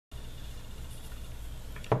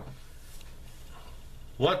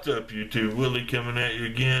What's up, YouTube? Willie coming at you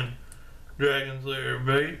again. Dragon's Lair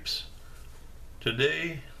Vapes.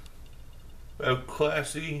 Today, we have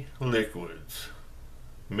classy liquids.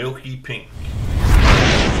 Milky Pink.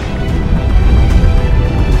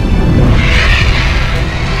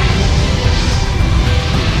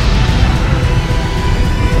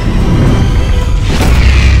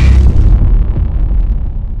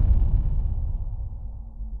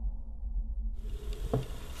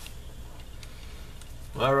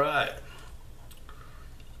 Alright,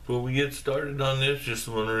 before we get started on this, just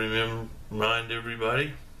want to remind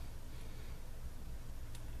everybody,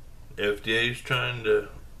 FDA is trying to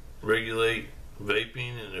regulate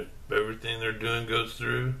vaping, and if everything they're doing goes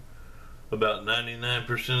through, about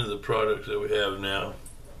 99% of the products that we have now,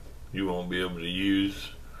 you won't be able to use,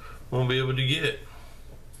 won't be able to get.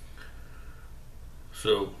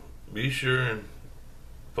 So be sure and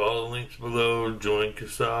follow the links below, join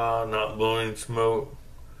CASA, Not Blowing Smoke.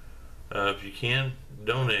 If you can,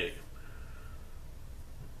 donate.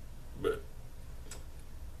 But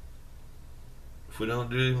if we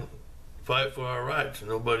don't fight for our rights,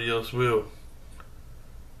 nobody else will.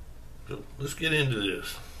 So let's get into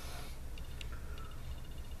this.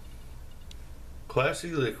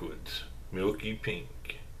 Classy Liquids, Milky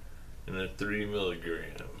Pink, in a 3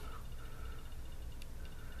 milligram.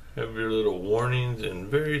 Have your little warnings in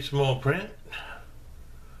very small print.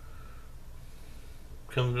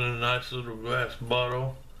 Comes in a nice little glass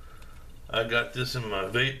bottle. I got this in my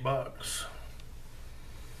vape box.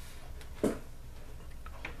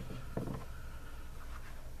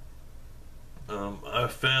 I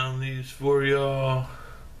found these for y'all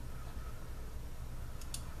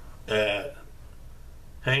at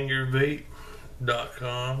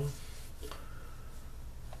hangervape.com.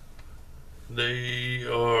 They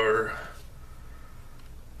are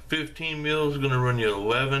 15 mils, gonna run you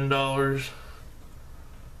 $11.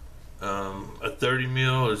 A 30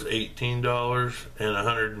 mil is $18, and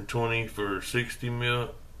 120 for 60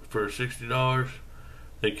 mil for $60.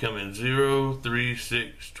 They come in 0, 3,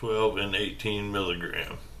 6, 12, and 18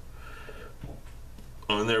 milligram.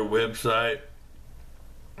 On their website,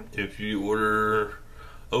 if you order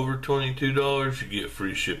over $22, you get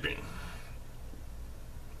free shipping.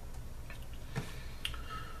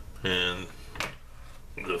 And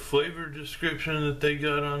the flavor description that they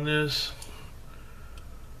got on this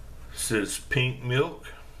says pink milk,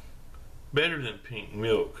 better than pink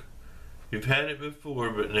milk. You've had it before,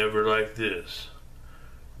 but never like this.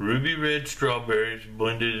 Ruby red strawberries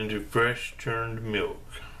blended into fresh churned milk.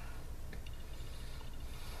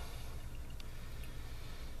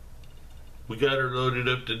 We got her loaded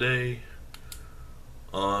up today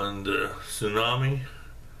on the Tsunami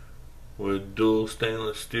with dual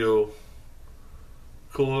stainless steel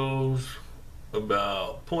coils,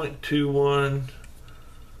 about 0.21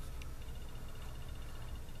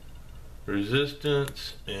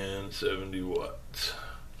 resistance and 70 watts.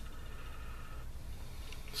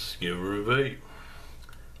 Let's give her a vape.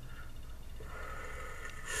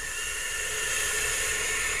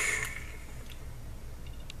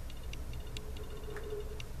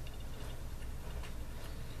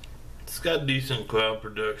 It's got decent cloud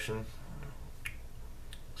production.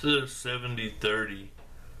 This is a 70-30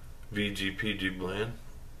 VG-PG blend.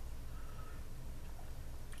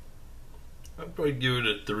 I'd probably give it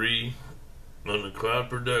a 3 on the cloud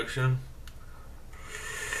production.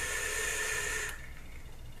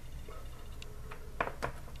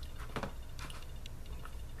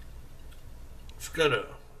 It's got a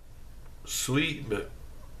sweet, but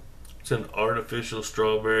it's an artificial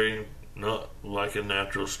strawberry, not like a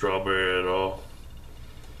natural strawberry at all.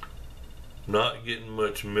 Not getting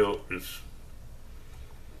much milk. It's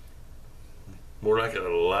more like a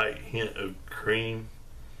light hint of cream.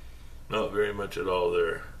 Not very much at all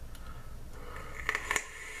there.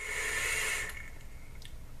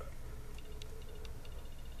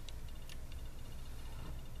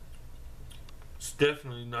 It's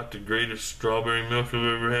definitely not the greatest strawberry milk I've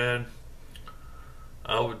ever had.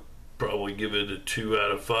 I would probably give it a 2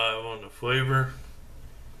 out of 5 on the flavor.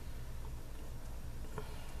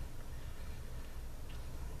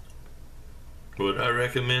 Would I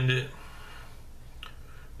recommend it?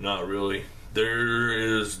 Not really. There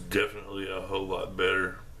is definitely a whole lot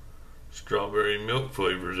better strawberry milk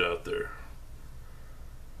flavors out there.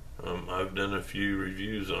 I've done a few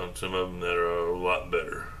reviews on some of them that are a lot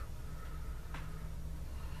better.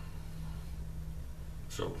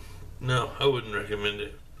 So, no, I wouldn't recommend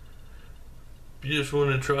it. If you just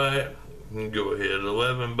want to try it, you can go ahead.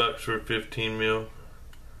 $11 for 15 mil.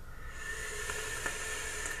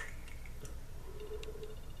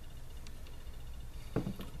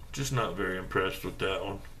 just not very impressed with that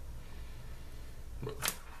one.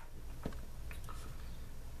 But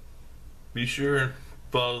be sure and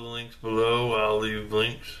follow the links below. I'll leave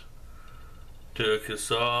links to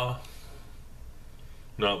CASA,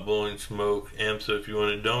 Not Blowing Smoke, AMSA if you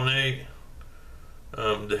want to donate.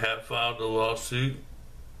 They have filed a lawsuit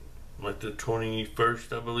like the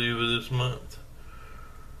 21st, I believe, of this month.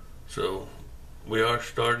 So we are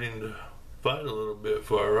starting to fight a little bit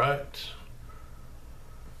for our rights.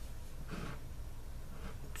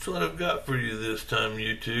 That's what I've got for you this time,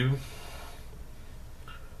 YouTube.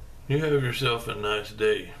 You have yourself a nice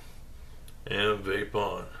day, and vape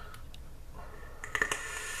on.